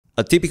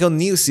A typical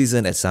new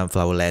season at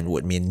Sunflower Land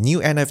would mean new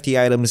NFT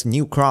items,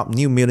 new crop,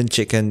 new mutant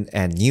chicken,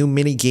 and new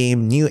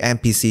minigame, new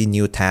NPC,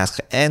 new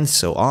task, and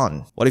so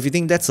on. What if you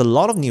think that's a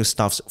lot of new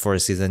stuff for a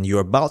season,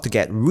 you're about to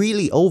get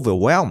really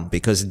overwhelmed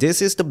because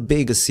this is the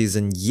biggest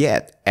season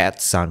yet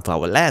at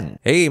Sunflower Land.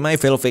 Hey my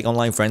fellow fake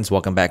online friends,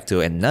 welcome back to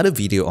another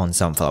video on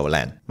Sunflower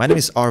Land. My name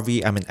is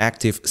RV, I'm an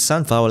active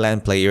Sunflower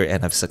Land player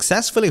and I've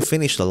successfully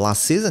finished the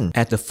last season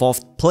at the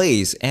 4th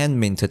place and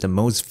minted the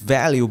most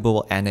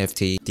valuable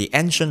NFT, the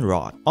Ancient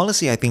Rod.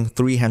 Honestly, I think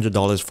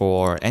 $300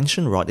 for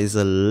Ancient Rod is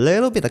a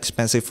little bit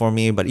expensive for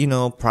me, but you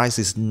know, price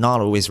is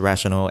not always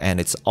rational and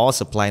it's all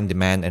supply and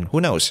demand, and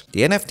who knows,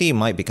 the NFT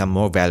might become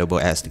more valuable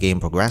as the game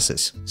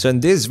progresses. So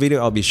in this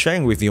video, I'll be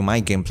sharing with you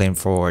my game plan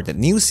for the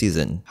new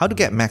season, how to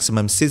get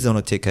maximum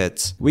seasonal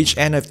tickets, which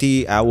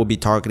NFT I will be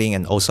targeting,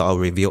 and also I'll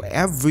reveal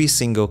every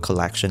single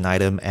collection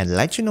item and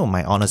let you know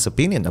my honest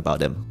opinion about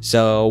them.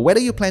 So whether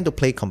you plan to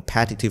play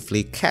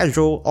competitively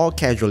casual or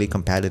casually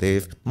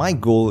competitive, my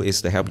goal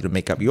is to help you to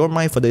make up your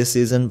mind for this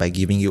season by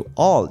giving you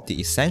all the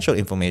essential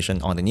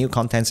information on the new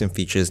contents and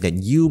features that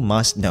you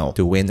must know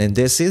to win in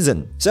this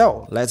season.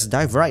 So let's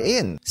dive right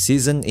in.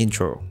 Season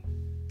intro.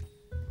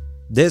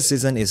 This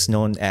season is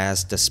known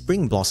as the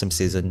Spring Blossom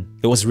season.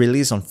 It was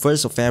released on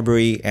 1st of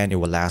February and it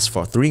will last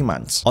for 3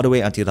 months, all the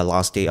way until the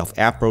last day of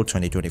April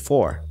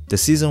 2024. The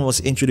season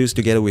was introduced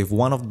together with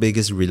one of the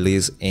biggest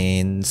releases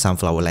in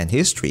Sunflower Land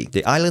history,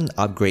 the Island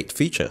Upgrade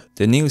feature.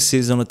 The new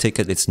seasonal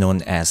ticket is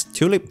known as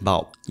Tulip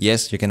Bulb.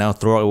 Yes, you can now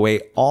throw away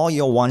all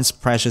your once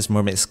precious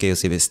mermaid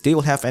scales if you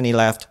still have any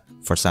left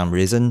for some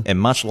reason, and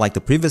much like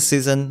the previous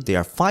season, there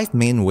are 5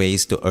 main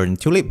ways to earn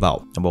Tulip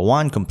Bulb. Number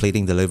 1,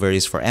 completing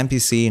deliveries for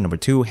NPC. Number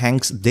 2,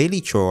 Hank's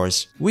daily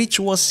chores, which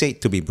was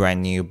said to be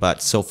brand new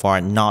but so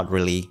far not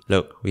really.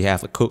 Look, we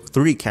have cooked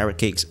 3 carrot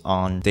cakes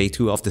on day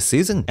 2 of the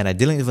season and I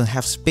didn't even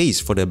have space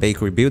for the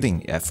bakery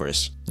building at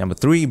first. Number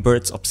 3,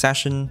 Bird's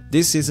Obsession.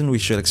 This season we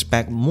should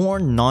expect more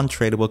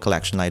non-tradable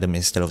collection items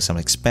instead of some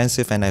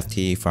expensive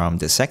NFT from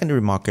the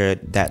secondary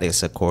market, that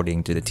is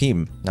according to the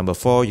team. Number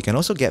 4, you can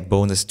also get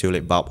bonus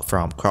Tulip Bulb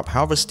from crop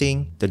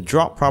harvesting. The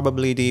drop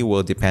probability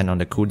will depend on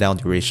the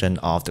cooldown duration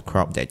of the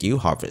crop that you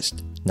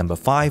harvest. Number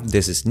 5,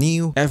 this is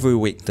new. Every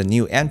week, the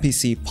new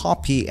NPC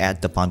Poppy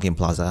at the Pumpkin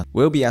Plaza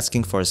will be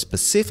asking for a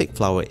specific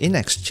flower in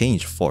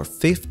exchange for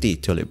 50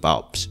 Tulip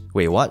Bulbs.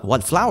 Wait, what?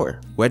 What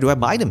flower? Where do I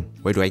buy them?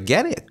 Where do I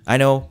get it? I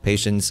know,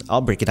 patience, I'll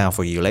break it down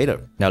for you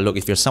later. Now look,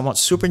 if you're somewhat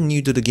super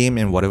new to the game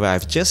and whatever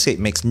I've just said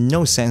makes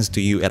no sense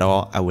to you at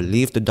all, I will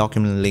leave the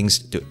document links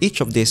to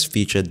each of these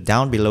features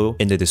down below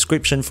in the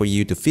description for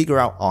you to figure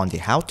out on the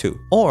how-to.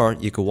 Or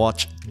you could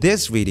watch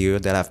this video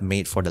that I've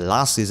made for the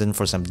last season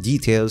for some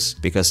details,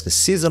 because the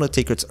seasonal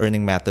tickets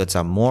earning methods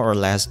are more or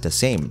less the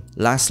same.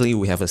 Lastly,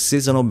 we have a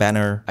seasonal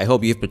banner. I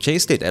hope you've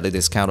purchased it at a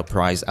discounted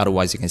price,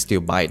 otherwise you can still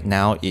buy it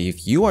now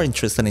if you are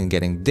interested in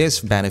getting these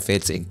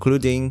benefits,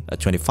 including a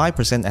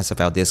 25%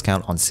 SFL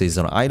discount on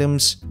seasonal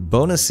items,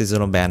 bonus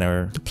seasonal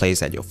banner to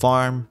place at your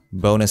farm,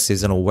 bonus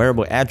seasonal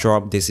wearable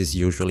airdrop, this is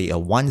usually a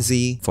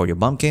onesie for your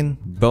bumpkin,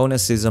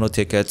 bonus seasonal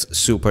tickets,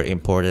 super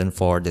important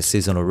for the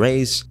seasonal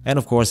race, and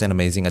of course an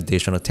amazing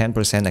additional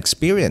 10%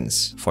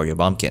 experience for your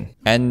bumpkin.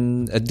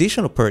 An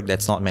additional perk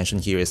that's not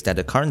mentioned here is that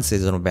the current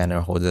seasonal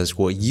banner holders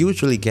will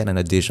usually get an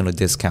additional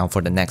discount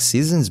for the next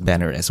season's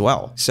banner as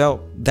well.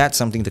 So that's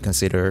something to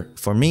consider.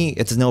 For me,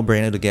 it's a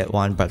no-brainer to get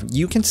one, but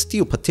you can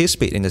still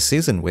participate in the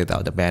season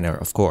without the banner,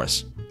 of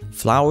course.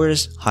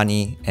 Flowers,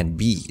 honey, and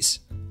bees.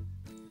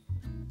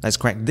 Let's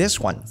crack this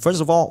one.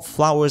 First of all,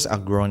 flowers are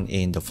grown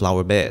in the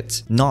flower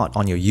beds, not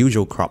on your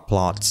usual crop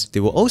plots. They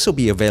will also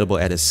be available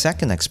at a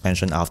second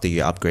expansion after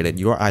you upgraded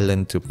your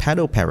island to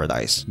Petal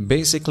Paradise.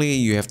 Basically,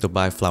 you have to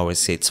buy flower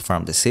seeds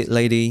from the seed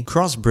lady,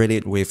 crossbreed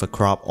it with a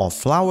crop or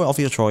flower of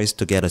your choice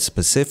to get a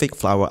specific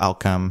flower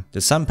outcome.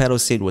 The sun petal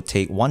seed will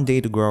take 1 day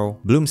to grow,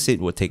 bloom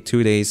seed will take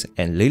 2 days,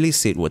 and lily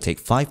seed will take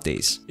 5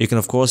 days. You can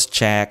of course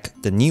check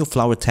the new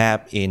flower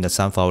tab in the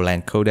Sunflower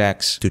Land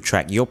Codex to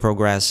track your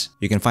progress.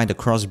 You can find the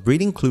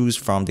crossbreeding clues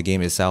from the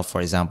game itself, for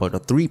example the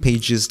 3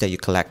 pages that you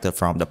collected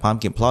from the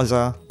Pumpkin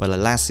Plaza, but the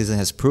last season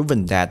has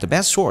proven that the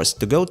best source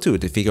to go to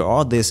figure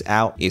all this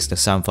out is the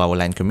Sunflower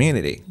Land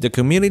community. The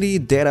community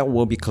data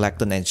will be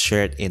collected and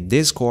shared in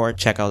Discord.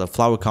 Check out the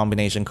flower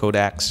combination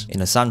codex in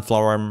the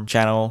Sunflower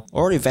channel,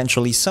 or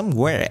eventually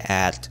somewhere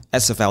at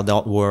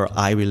sfl.world,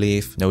 I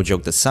believe. No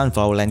joke, the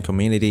Sunflower Land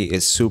community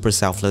is super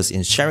selfless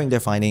in sharing their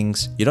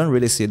findings. You don't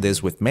really see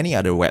this with many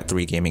other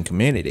Web3 gaming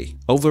community.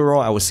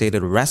 Overall, I would say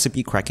that the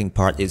recipe cracking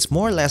part is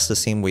more or less the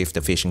same with the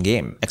fishing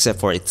game,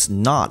 except for it's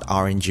not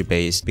RNG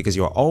based, because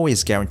you are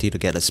always guaranteed to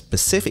get a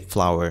specific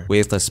flower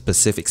with a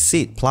specific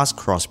seed plus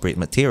crossbreed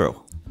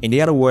material. In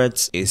other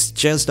words, it's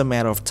just a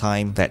matter of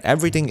time that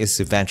everything is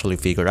eventually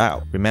figured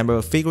out.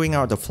 Remember, figuring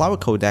out the flower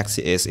codex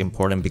is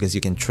important because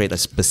you can trade a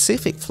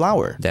specific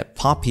flower that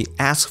Poppy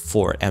asks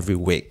for every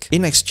week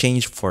in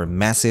exchange for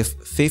massive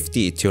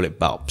 50 tulip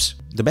bulbs.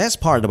 The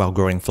best part about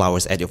growing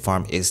flowers at your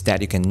farm is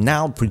that you can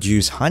now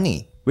produce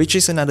honey. which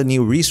is another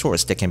new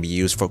resource that can be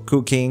used for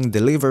cooking,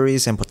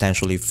 deliveries, and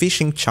potentially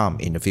fishing charm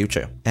in the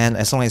future. And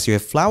as long as you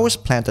have flowers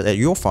planted at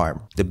your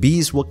farm, the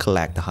bees will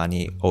collect the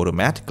honey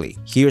automatically.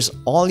 Here's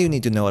all you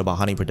need to know about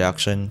honey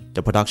production.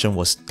 The production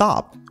will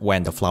stop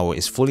when the flower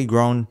is fully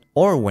grown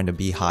or when the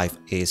beehive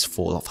is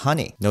full of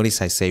honey.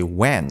 Notice I say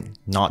when,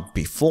 not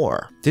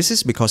before. This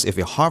is because if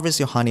you harvest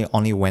your honey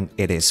only when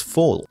it is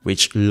full,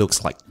 which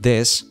looks like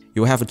this,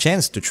 you have a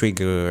chance to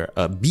trigger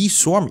a bee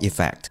swarm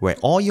effect where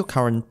all your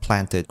current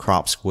planted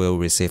crops will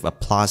receive a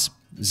plus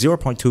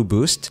 0.2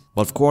 boost.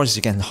 But of course,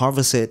 you can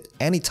harvest it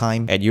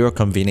anytime at your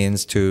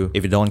convenience too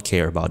if you don't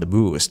care about the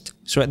boost.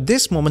 So at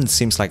this moment, it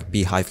seems like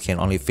beehive can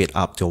only fit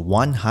up to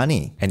 1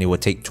 honey and it will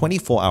take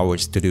 24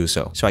 hours to do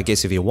so. So I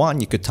guess if you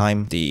want, you could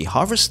time the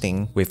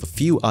harvesting with a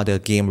few other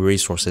game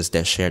resources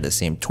that share the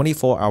same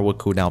 24-hour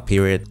cooldown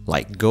period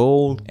like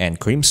gold and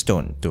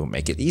creamstone to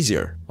make it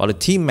easier. While the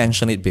team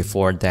mentioned it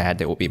before that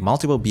there will be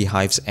multiple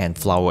beehives and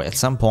flower at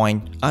some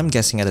point, I'm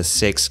guessing at a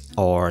 6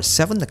 or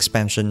 7th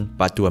expansion,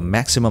 but to a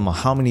maximum of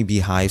how many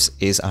beehives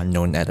is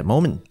unknown at the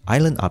moment.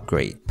 Island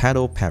upgrade,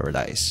 Petal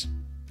Paradise.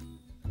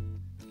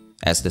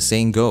 As the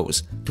saying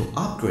goes, to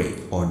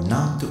upgrade or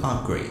not to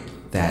upgrade,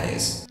 that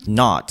is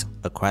not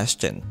a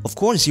question. Of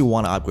course you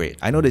want to upgrade.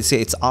 I know they say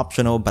it's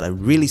optional, but I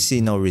really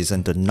see no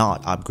reason to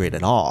not upgrade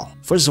at all.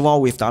 First of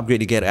all, with the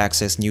upgrade you get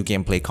access new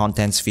gameplay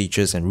contents,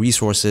 features, and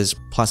resources,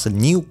 plus a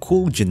new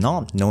cool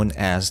genome known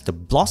as the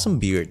Blossom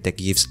Beard that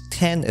gives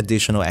 10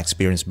 additional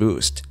experience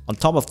boost. On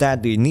top of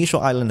that, the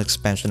initial island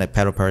expansion at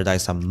Petal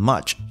Paradise are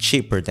much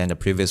cheaper than the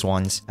previous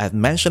ones. I've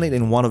mentioned it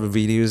in one of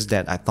the videos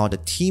that I thought the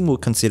team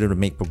would consider to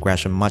make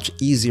progression much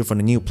easier for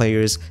the new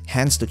players,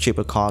 hence the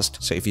cheaper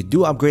cost. So if you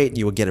do upgrade,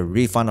 you will get a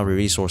refund of the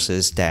resources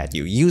that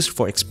you used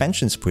for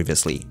expansions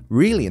previously.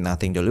 Really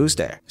nothing to lose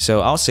there. So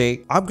I'll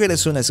say upgrade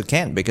as soon as you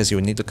can because you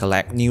will need to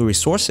collect new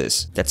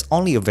resources that's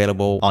only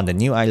available on the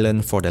new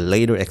island for the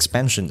later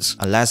expansions.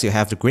 Unless you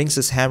have the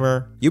Grinx's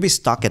Hammer, you'll be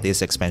stuck at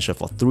this expansion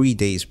for 3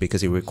 days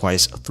because it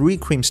requires 3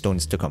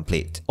 creamstones to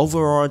complete.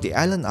 Overall, the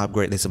island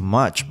upgrade is a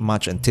much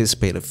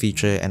anticipated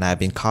feature and I've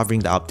been covering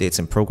the updates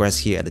and progress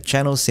here at the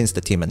channel since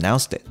the team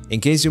announced it. In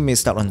case you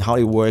missed out on how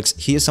it works,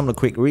 here's some of the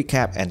quick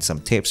recap and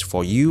some tips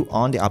for you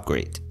on the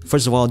upgrade.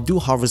 First of all, do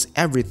harvest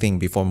everything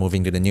before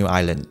moving to the new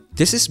island.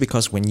 This is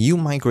because when you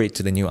migrate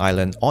to the new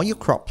island, all your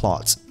crop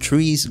plots,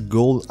 trees,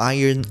 gold,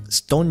 iron,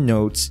 stone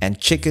nodes,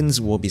 and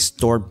chickens will be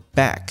stored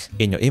back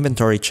in your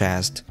inventory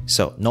chest,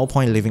 so no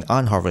point leaving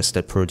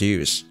unharvested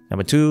produce.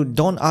 Number 2,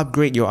 don't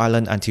upgrade your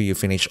island until you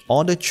finish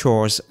all the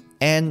chores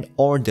and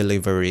or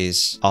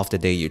deliveries of the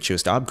day you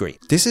choose to upgrade.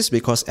 This is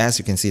because as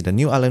you can see, the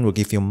new island will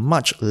give you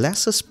much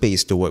lesser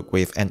space to work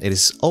with and it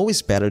is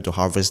always better to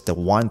harvest the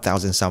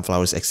 1000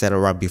 sunflowers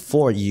etc.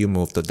 before you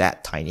move to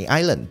that tiny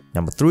island.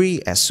 Number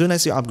 3, as soon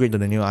as you upgrade to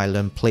the new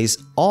island, place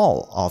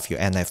all of your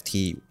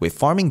NFT with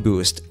farming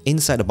boost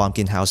inside the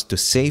pumpkin house to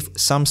save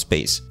some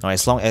space. Now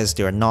as long as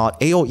they are not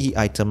AoE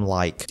item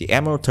like the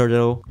emerald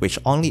turtle which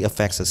only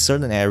affects a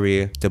certain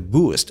area, the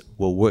boost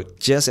will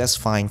work just as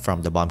fine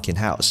from the pumpkin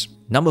house.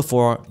 Number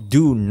 4,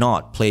 do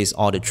not place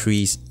all the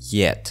trees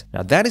yet.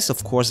 Now that is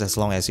of course as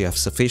long as you have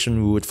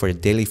sufficient wood for your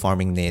daily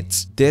farming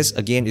needs. This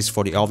again is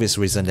for the obvious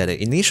reason that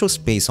the initial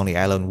space on the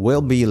island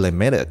will be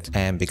limited.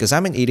 And because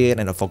I'm an idiot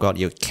and I forgot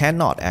you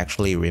cannot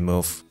actually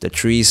remove the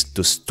trees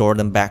to store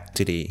them back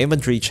to the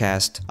inventory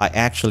chest, I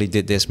actually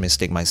did this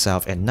mistake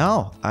myself and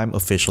now I'm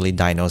officially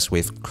diagnosed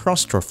with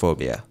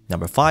claustrophobia.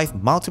 Number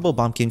 5, multiple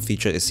pumpkin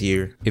feature is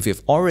here. If you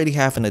already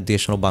have an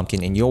additional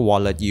pumpkin in your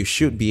wallet, you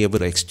should be able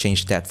to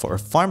exchange that for a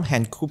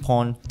farmhand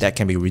coupon that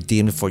can be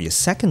redeemed for your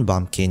second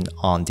pumpkin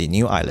on the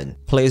new island.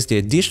 Place the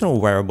additional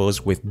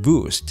wearables with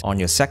boost on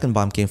your second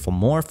pumpkin for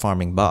more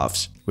farming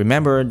buffs.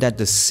 Remember that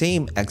the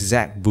same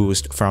exact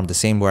boost from the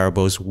same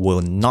wearables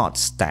will not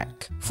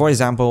stack. For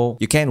example,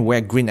 you can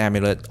wear green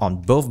amulet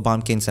on both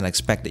pumpkins and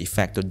expect the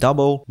effect to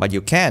double, but you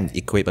can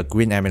equip a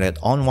green amulet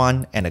on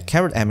one and a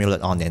carrot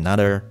amulet on the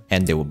another,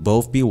 and they will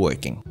both be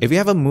working. If you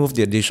haven't moved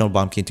the additional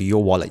pumpkin to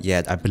your wallet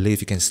yet, I believe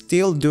you can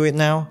still do it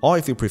now, or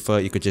if you prefer,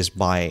 you could just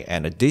buy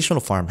an additional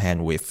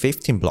farmhand with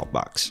 15 block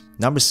bucks.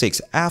 Number 6,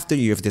 after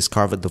you have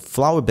discovered the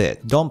flower bed,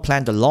 don't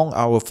plant the long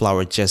hour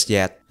flower just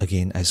yet.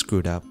 Again, I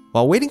screwed up.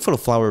 While waiting for the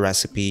flower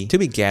recipe to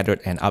be gathered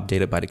and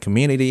updated by the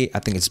community, I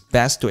think it's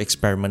best to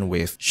experiment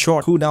with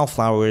short cooldown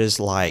flowers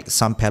like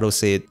some petal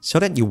seed so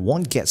that you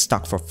won't get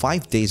stuck for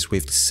 5 days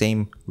with the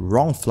same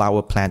wrong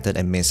flower planted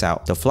and miss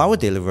out the flower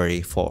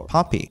delivery for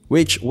poppy,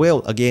 which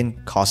will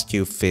again cost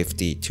you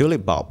 50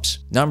 tulip bulbs.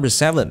 Number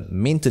 7,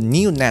 mint the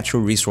new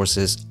natural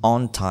resources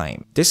on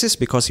time. This is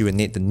because you will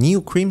need the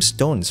new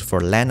creamstones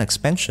for land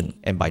expansion,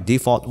 and by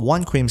default,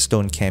 1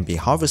 creamstone can be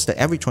harvested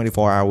every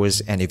 24 hours,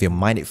 and if you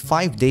mine it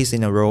 5 days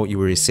in a row, you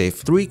will receive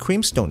 3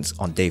 creamstones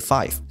on day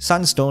 5.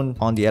 Sunstone,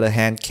 on the other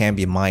hand, can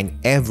be mined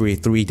every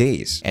 3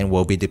 days and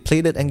will be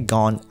depleted and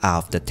gone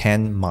after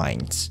 10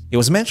 mines. It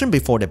was mentioned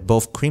before that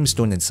both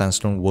creamstone and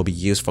sunstone will be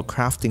used for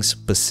crafting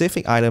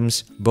specific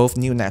items. Both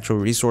new natural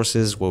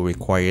resources will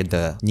require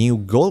the new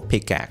gold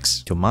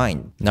pickaxe to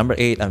mine. Number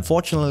 8,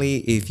 unfortunately,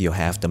 if you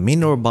have the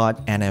mineral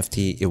bot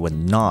NFT, it will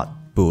not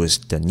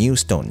boost the new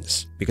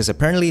stones because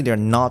apparently they're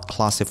not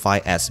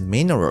classified as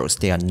minerals,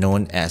 they are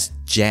known as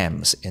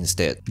gems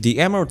instead. The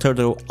emerald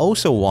turtle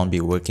also won't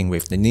be working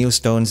with the new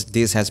stones.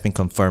 This has been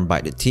confirmed by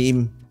the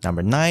team.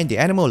 Number 9, the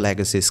animal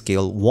legacy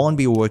skill won't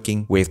be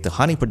working with the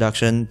honey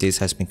production. This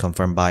has been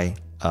confirmed by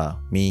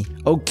me.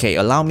 Okay,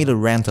 allow me to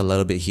rant a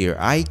little bit here.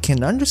 I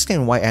can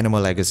understand why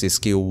animal legacy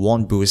skill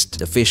won't boost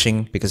the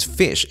fishing because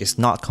fish is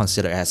not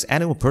considered as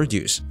animal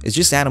produce. It's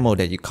just animal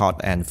that you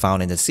caught and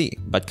found in the sea.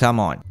 But come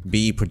on,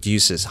 bee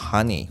produces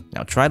honey.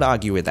 Now try to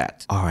argue with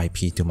that.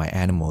 RIP to my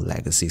animal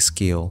legacy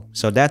skill.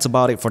 So that's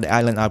about it for the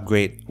island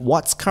upgrade.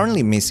 What's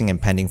currently missing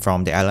and pending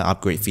from the island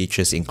upgrade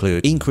features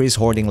include increased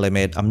hoarding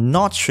limit. I'm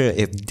not sure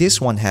if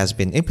this one has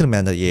been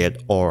implemented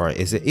yet or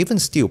is it even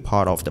still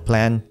part of the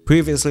plan.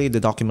 Previously, the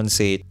document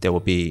said there will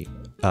be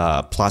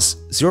plus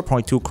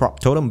 0.2 crop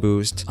totem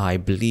boost. I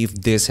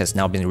believe this has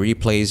now been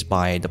replaced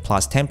by the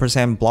plus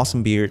 10%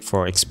 blossom beard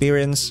for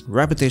experience.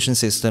 Reputation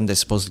system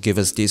that's supposed to give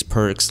us these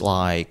perks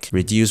like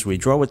reduced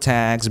redraw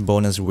attacks,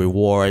 bonus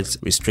rewards,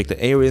 restricted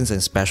areas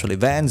and special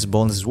events,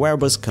 bonus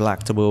wearables,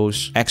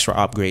 collectibles, extra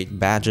upgrade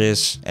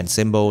badges and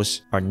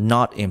symbols are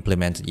not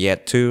implemented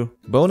yet too.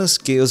 Bonus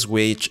skills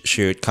which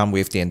should come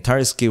with the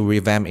entire skill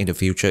revamp in the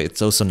future,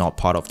 it's also not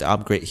part of the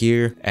upgrade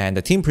here. And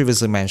the team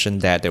previously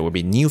mentioned that there will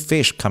be new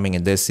fish coming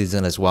in this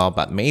season as well,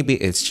 but maybe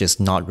it's just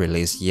not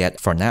released yet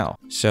for now.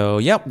 So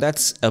yep,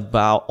 that's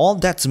about all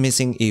that's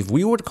missing if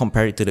we were to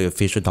compare it to the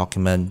official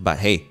document, but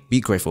hey, be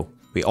grateful.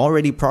 We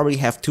already probably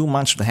have too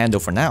much to handle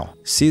for now.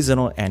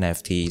 Seasonal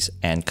NFTs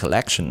and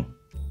collection.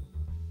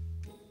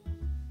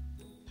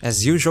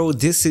 As usual,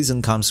 this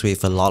season comes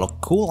with a lot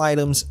of cool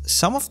items.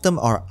 Some of them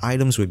are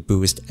items with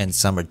boost and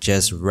some are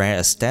just rare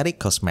aesthetic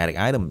cosmetic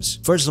items.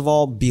 First of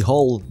all,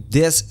 behold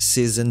this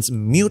season's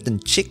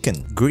mutant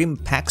chicken, Grim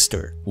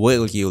Paxter.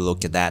 Will you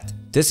look at that?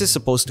 This is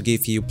supposed to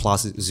give you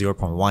plus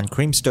 0.1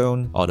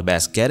 creamstone. All the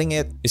best getting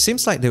it. It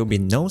seems like there will be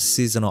no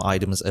seasonal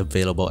items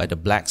available at the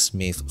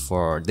blacksmith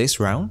for this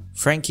round.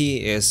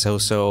 Frankie is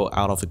also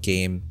out of the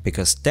game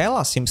because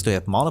Stella seems to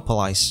have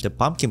monopolized the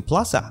Pumpkin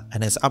Plaza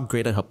and has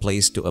upgraded her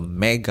place to a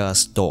mega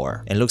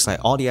store. It looks like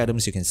all the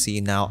items you can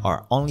see now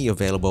are only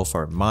available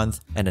for a month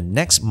and the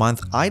next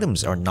month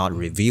items are not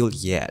revealed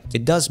yet.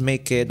 It does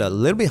make it a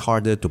little bit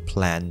harder to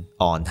plan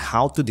on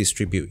how to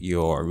distribute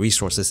your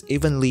resources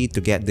evenly to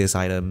get these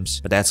items.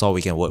 But that's all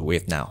we can work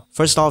with now.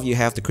 First off, you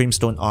have the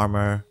creamstone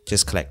armor.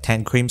 Just collect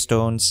 10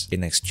 creamstones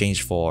in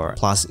exchange for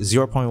plus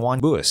 0.1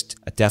 boost.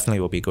 I definitely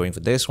will be going for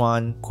this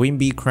one. Queen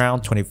Bee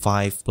crown,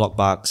 25 block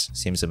bucks.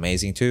 Seems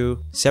amazing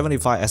too.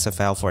 75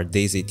 SFL for a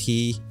Daisy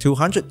Tea.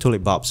 200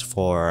 Tulip Bulbs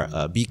for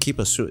a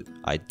Beekeeper suit.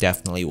 I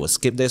definitely will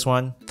skip this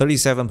one.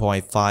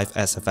 37.5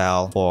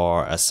 SFL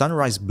for a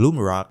Sunrise Bloom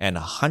Rock and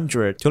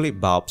 100 Tulip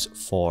Bulbs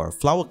for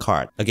Flower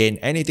Card. Again,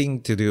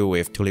 anything to do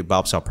with Tulip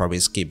Bulbs I'll probably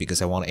skip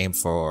because I want to aim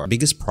for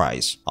biggest prize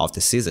of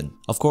the season.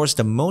 Of course,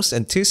 the most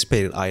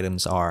anticipated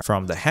items are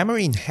from the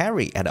Hammering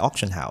Harry at the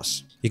auction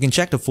house. You can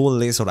check the full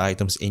list of the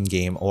items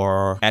in-game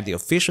or at the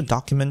official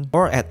document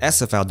or at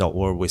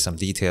sfl.org with some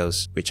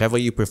details, whichever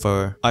you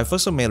prefer. I've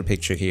also made a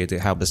picture here to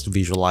help us to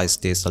visualize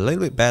this a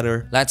little bit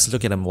better. Let's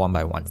look at them one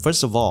by one.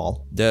 First of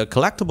all, the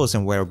collectibles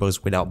and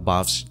wearables without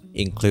buffs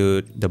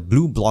include the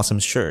Blue Blossom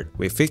shirt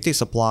with 50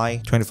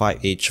 supply,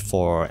 25 each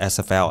for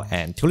SFL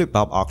and Tulip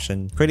Bulb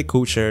auction. Pretty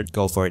cool shirt,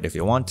 go for it if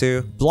you want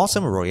to.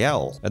 Blossom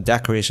Royale, a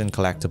decoration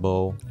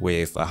collectible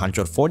with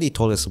 140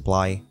 total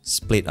supply,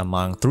 split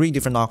among 3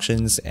 different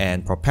auctions,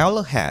 and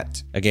Propeller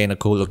hat, again a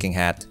cool looking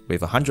hat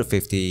with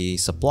 150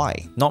 supply.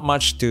 Not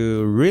much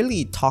to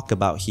really talk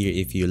about here.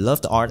 If you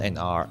love the art and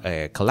are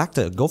a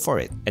collector, go for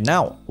it. And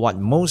now, what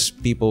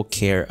most people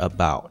care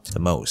about the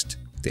most,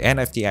 the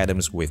NFT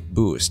items with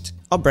boost.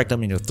 I'll break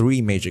them into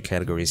 3 major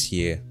categories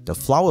here: the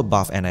flower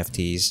buff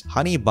NFTs,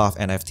 honey buff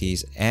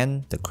NFTs,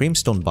 and the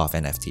creamstone buff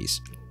NFTs.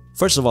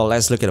 First of all,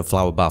 let's look at the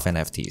flower buff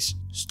NFTs.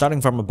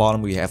 Starting from the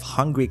bottom, we have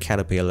Hungry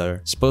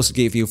Caterpillar, supposed to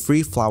give you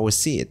free flower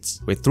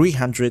seeds with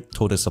 300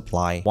 total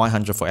supply,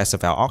 100 for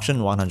SFL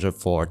auction, 100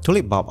 for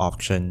Tulip Bulb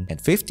auction, and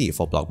 50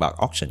 for Block Bug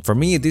auction. For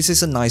me, this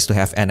is a nice to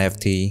have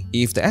NFT.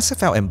 If the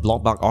SFL and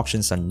Block Bug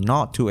auctions are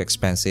not too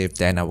expensive,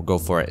 then I will go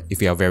for it.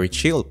 If you're a very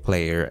chill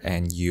player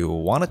and you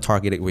want to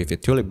target it with your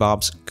Tulip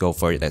Bulbs, go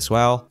for it as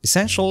well.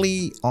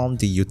 Essentially, on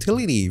the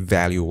utility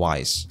value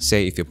wise,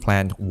 say if you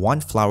plant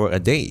 1 flower a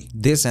day,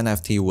 this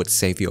NFT would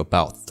save you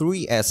about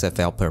 3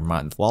 SFL per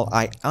month. While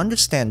I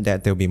understand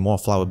that there will be more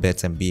flower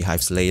beds and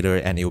beehives later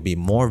and it will be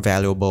more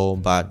valuable,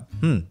 but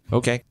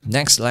Okay.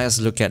 Next, let's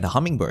look at the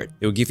hummingbird.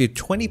 It will give you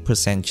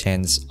 20%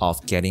 chance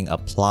of getting a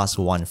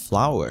 +1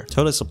 flower.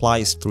 Total supply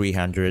is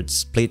 300,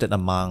 split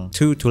among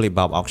 2 Tulip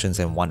Bulb auctions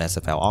and 1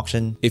 SFL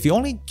auction. If you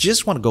only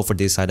just want to go for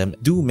this item,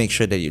 do make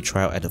sure that you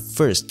try out at the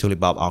first Tulip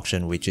Bulb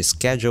auction, which is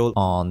scheduled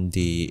on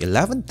the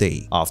 11th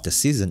day of the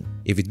season.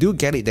 If you do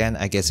get it, then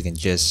I guess you can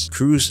just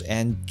cruise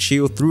and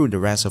chill through the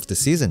rest of the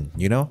season,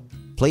 you know?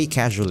 Play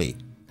casually.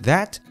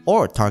 That,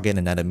 or target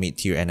another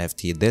mid-tier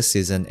NFT this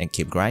season and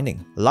keep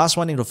grinding. Last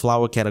one in the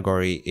flower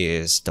category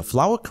is the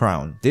flower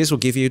crown. This will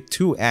give you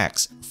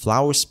 2x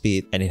flower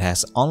speed and it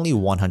has only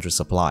 100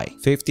 supply.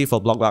 50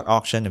 for block block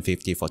auction and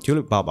 50 for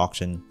tulip bulb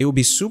auction. It would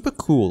be super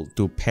cool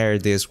to pair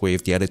this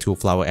with the other 2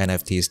 flower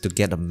NFTs to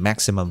get the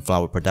maximum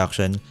flower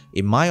production.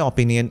 In my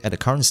opinion, at the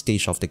current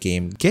stage of the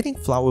game, getting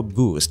flower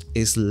boost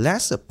is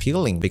less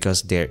appealing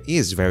because there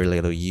is very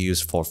little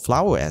use for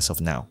flower as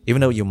of now. Even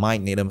though you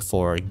might need them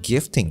for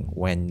gifting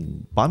when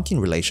pumpkin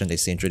relation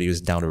is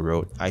introduced down the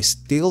road, I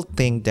still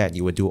think that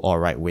you would do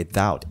alright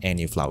without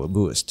any flower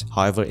boost.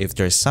 However, if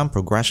there's some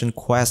progression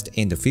quest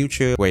in the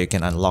future where you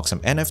can unlock some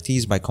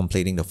NFTs by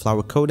completing the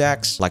flower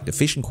codex like the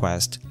fishing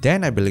quest,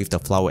 then I believe the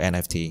flower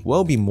NFT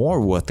will be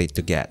more worth it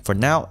to get. For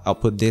now, I'll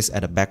put this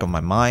at the back of my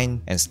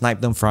mind and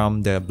snipe them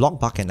from the block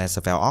bucket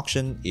SFL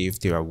auction if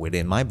they are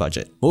within my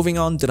budget. Moving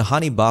on to the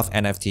honey buff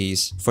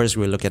NFTs, first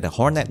we'll look at the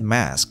hornet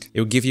mask.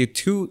 It will give you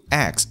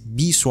 2x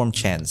bee swarm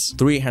chance,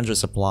 300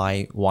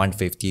 supply,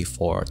 150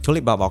 for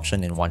tulip bulb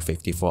auction and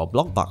 150 for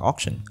block buck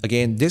auction.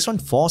 Again, this one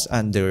falls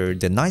under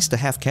the nice to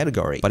have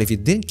category, but if you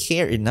didn't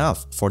care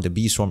enough for the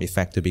bee swarm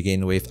effect to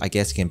begin with, I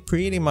guess you can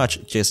pretty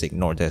much just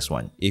ignore this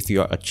one. If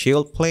you're a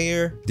chilled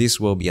player, this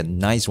will be a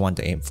nice one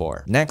to aim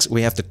for. Next,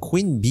 we have the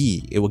queen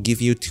bee. It will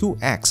give you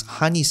 2x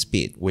honey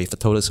speed with a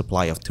total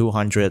supply of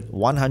 200,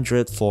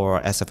 100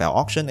 for SFL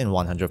auction and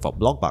 100 for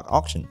block buck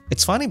auction.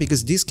 It's funny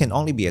because this can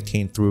only be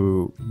attained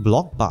through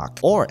block buck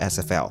or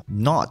SFL,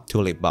 not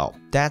tulip bulb.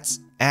 That's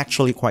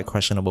actually quite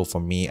questionable for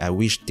me. I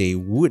wish they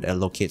would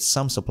allocate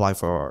some supply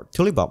for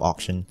tulip bulb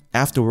auction.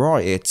 After all,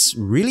 it's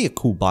really a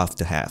cool buff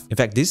to have. In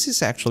fact, this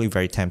is actually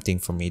very tempting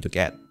for me to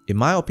get. In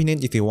my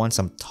opinion, if you want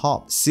some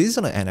top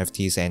seasonal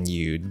NFTs and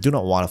you do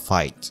not want to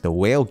fight the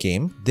whale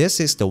game, this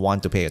is the one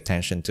to pay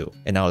attention to.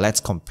 And now let's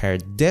compare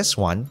this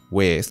one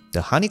with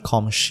the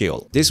honeycomb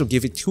shield. This will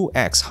give you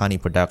 2x honey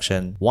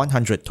production,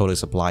 100 total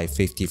supply,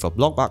 50 for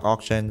block buck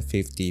auction,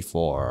 50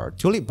 for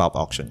tulip bulb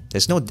auction.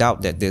 There's no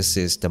doubt that this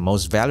is the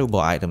most valuable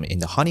item in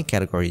the honey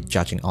category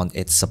judging on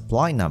its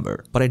supply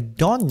number, but I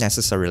don't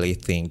necessarily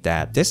think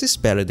that this is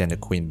better than the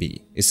queen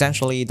bee.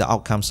 Essentially, the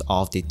outcomes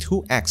of the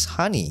 2x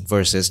honey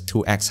versus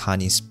 2x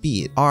honey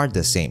speed are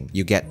the same.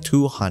 You get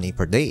 2 honey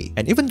per day.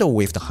 And even though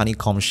with the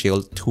honeycomb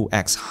shield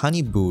 2x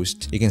honey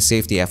boost, you can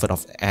save the effort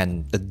of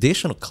an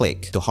additional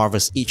click to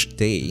harvest each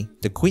day,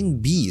 the queen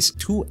bee's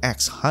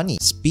 2x honey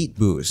speed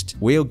boost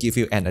will give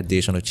you an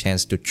additional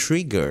chance to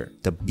trigger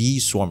the bee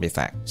swarm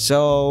effect.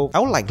 So I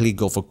would likely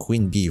go for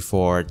queen bee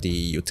for the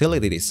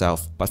utility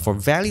itself, but for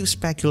value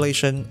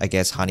speculation, I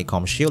guess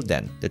honeycomb shield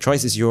then. The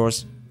choice is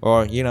yours,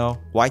 or you know,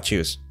 why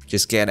choose?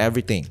 Just get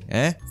everything,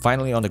 eh?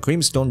 Finally, on the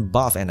Creamstone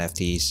buff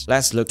NFTs,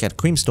 let's look at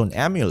Creamstone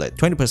Amulet.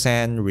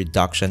 20%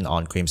 reduction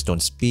on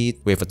Creamstone speed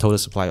with a total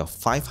supply of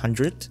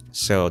 500.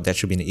 So that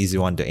should be an easy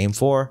one to aim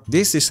for.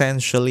 This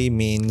essentially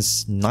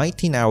means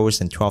 19 hours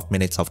and 12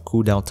 minutes of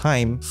cooldown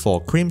time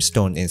for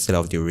Creamstone instead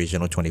of the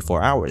original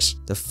 24 hours.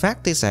 The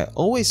fact is, I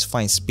always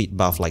find speed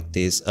buff like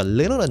this a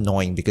little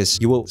annoying because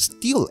you will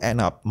still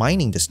end up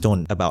mining the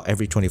stone about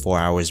every 24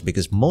 hours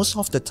because most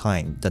of the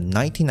time, the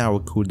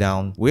 19-hour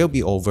cooldown will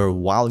be over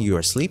while you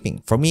are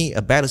sleeping. For me,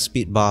 a better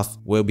speed buff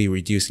will be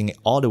reducing it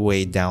all the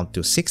way down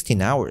to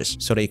 16 hours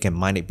so that you can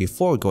mine it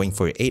before going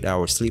for an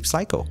 8-hour sleep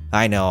cycle.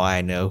 I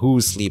know,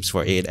 who sleeps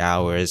for 8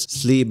 hours?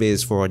 Sleep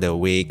is for the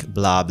weak,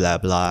 blah blah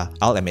blah.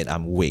 I'll admit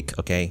I'm weak,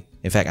 okay?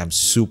 In fact, I'm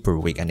super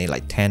weak. I need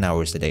like 10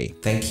 hours a day.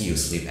 Thank you,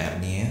 sleep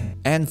apnea.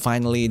 And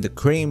finally, the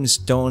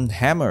Creamstone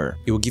Hammer.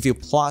 It will give you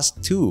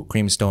 +2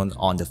 Creamstone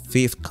on the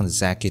 5th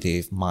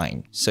consecutive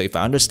mine. So if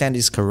I understand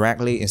this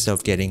correctly, instead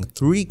of getting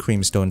 3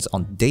 Creamstones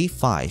on day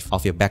 5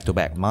 of your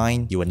back-to-back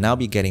mine, you will now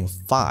be getting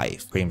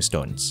 5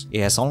 Creamstones. It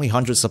has only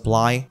 100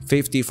 supply,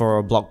 50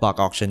 for block buck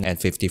auction and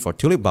 50 for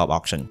tulip bulb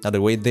auction. Now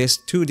the way these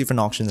 2 different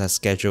auctions are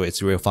scheduled,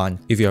 it's real fun.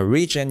 If you're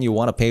rich and you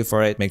want to pay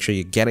for it, make sure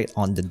you get it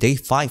on the day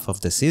 5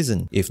 of the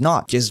season. If not,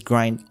 just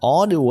grind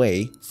all the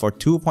way for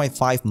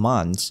 2.5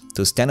 months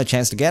to stand a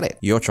chance to get it.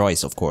 Your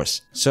choice, of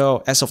course.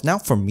 So as of now,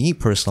 for me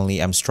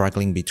personally, I'm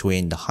struggling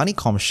between the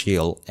honeycomb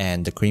shield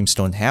and the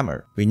Creamstone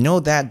Hammer. We know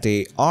that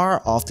they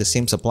are of the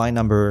same supply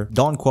number.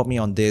 Don't quote me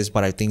on this,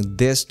 but I think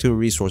these 2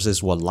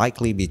 resources will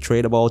likely be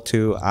tradable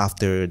too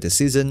after the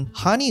season.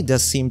 Honey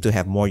does seem to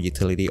have more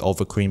utility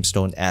over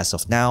Creamstone as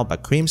of now,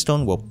 but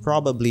Creamstone will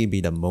probably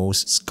be the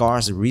most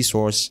scarce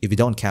resource if you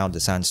don't count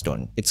the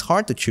Sandstone. It's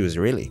hard to choose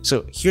really.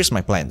 So here's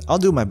my plan. but I'll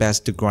do my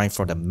best to grind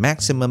for the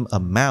maximum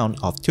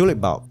amount of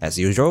Tulip Bulb as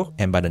usual,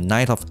 and by the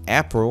 9th of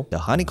April, the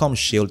Honeycomb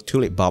Shield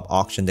Tulip Bulb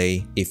auction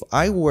day, if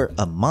I were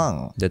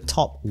among the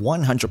top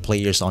 100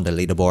 players on the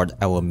leaderboard,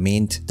 I will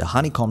mint the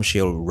Honeycomb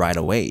Shield right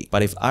away.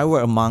 But if I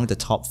were among the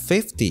top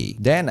 50,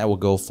 then I will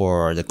go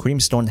for the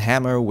Creamstone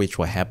Hammer, which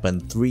will happen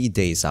 3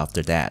 days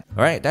after that.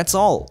 Alright, that's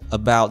all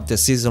about the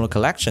seasonal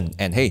collection,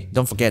 and hey,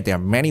 don't forget there are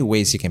many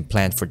ways you can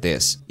plan for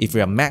this. If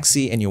you're a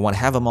maxi and you want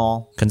to have them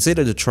all,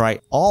 consider to try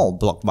all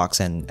Blockbox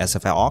and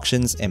SFL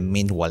auctions and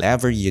mint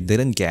whatever you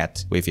didn't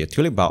get with your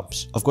Tulip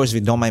Bulbs. Of course, if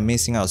you don't mind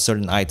missing out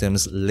certain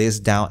items,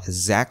 list down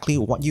exactly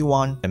what you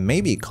want and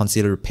maybe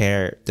consider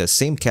pair the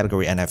same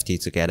category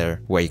NFT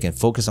together where you can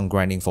focus on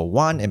grinding for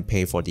one and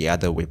pay for the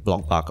other with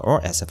Blockbox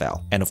or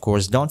SFL. And of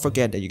course, don't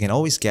forget that you can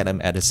always get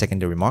them at the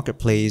secondary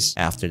marketplace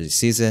after the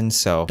season,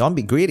 so don't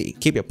be greedy.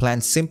 Keep your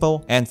plan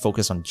simple and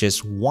focus on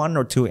just 1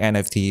 or 2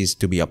 NFTs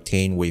to be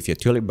obtained with your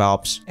Tulip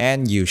Bulbs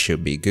and you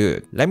should be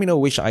good. Let me know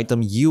which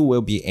item you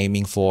will be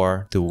aiming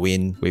for to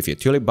win with your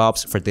Tulip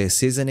Bulbs for this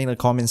season in the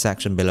comment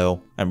section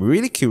below. I'm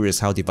really curious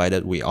how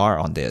divided we are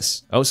on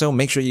this. Also,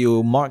 make sure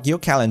you mark your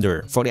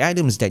calendar for the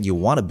items that you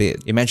want to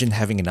bid. Imagine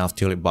having enough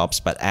Tulip Bulbs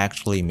but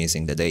actually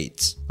missing the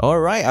dates.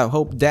 Alright, I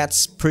hope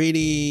that's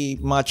pretty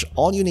much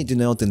all you need to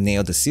know to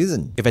nail the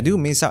season. If I do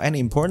miss out any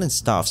important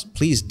stuff,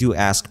 please do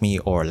ask me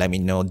or let me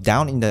know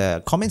down in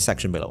the comment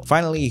section below.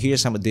 Finally,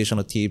 here's some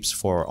additional tips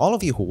for all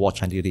of you who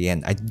watch until the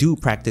end. I do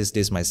practice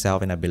this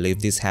myself and I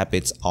believe these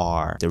habits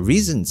are the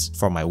reasons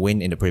for my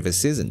win in the previous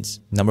seasons.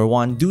 Number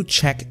 1, do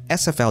check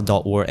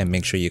sfl.org and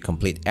make sure you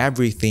complete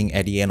everything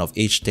at the end of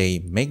each day.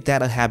 Make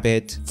that a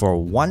habit. For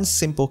one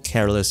simple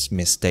careless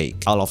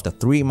mistake out of the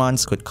 3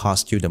 months could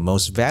cost you the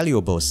most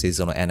valuable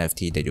seasonal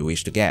NFT that you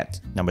wish to get.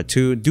 Number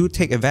 2, do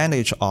take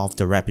advantage of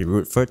the rapid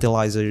root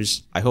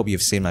fertilizers. I hope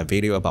you've seen my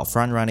video about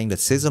front running the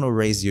seasonal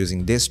race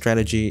using this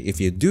strategy.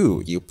 If you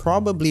do, you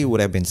probably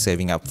would have been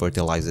saving up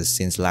fertilizers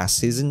since last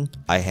season.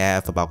 I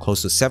have about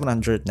close to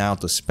 700 now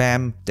to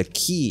spam. The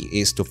key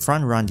is to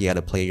front run the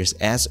other players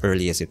as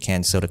early as you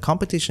can so the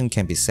competition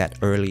can be set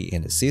early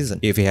in the season.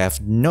 If you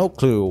have no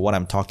clue what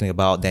I'm talking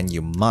about, then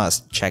you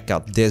must check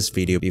out this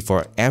video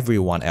before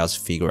everyone else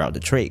figure out the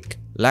trick.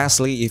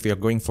 Lastly, if you're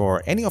going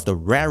for any of the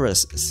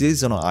rarest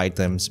seasonal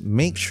items,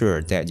 make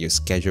sure that you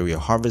schedule your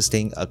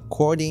harvesting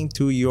according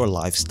to your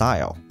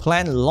lifestyle.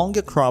 Plan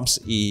longer crops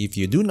if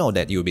you do know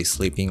that you'll be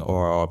sleeping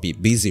or be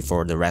busy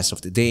for the rest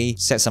of the day.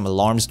 Set some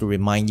alarms to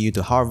remind you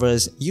to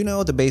harvest. You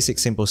know, the basic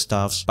simple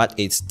stuffs, but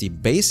it's the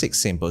basic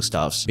simple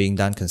stuffs being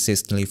done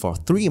consistently for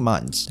 3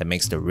 months that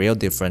makes the real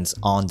difference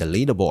on the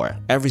leaderboard.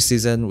 Every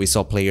season, we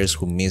saw players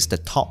who missed the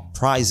top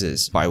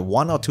prizes by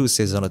 1 or 2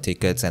 seasonal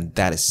tickets, and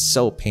that is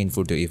so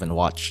painful to even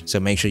watch. So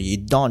make sure you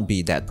don't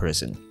be that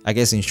person. I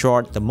guess in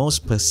short, the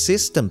most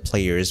persistent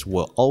players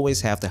will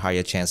always have the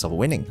higher chance of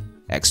winning.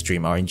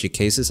 Extreme RNG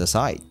cases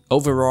aside.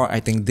 Overall, I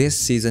think this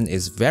season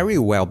is very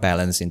well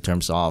balanced in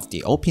terms of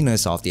the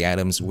OPness of the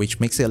items, which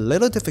makes it a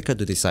little difficult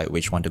to decide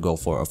which one to go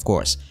for, of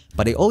course.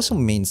 But it also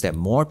means that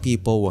more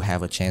people will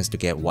have a chance to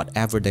get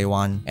whatever they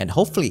want, and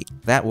hopefully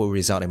that will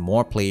result in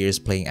more players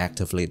playing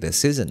actively this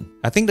season.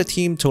 I think the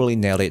team totally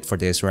nailed it for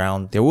this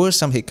round. There were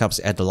some hiccups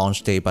at the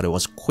launch day, but it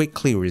was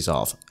quickly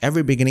resolved.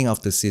 Every beginning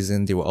of the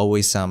season, there were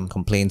always some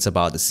complaints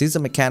about the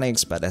season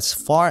mechanics, but as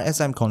far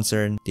as I'm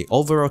concerned, the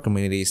overall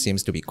community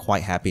seems to be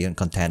quite happy and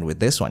content with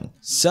this one.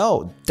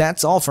 So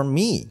that's all from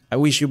me. I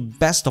wish you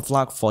best of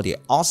luck for the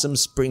awesome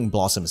Spring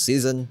Blossom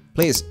season.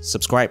 Please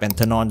subscribe and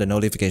turn on the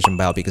notification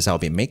bell because I'll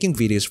be making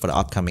videos for the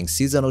upcoming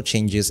seasonal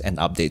changes and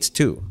updates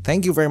too.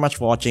 Thank you very much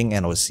for watching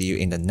and I will see you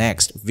in the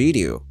next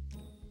video.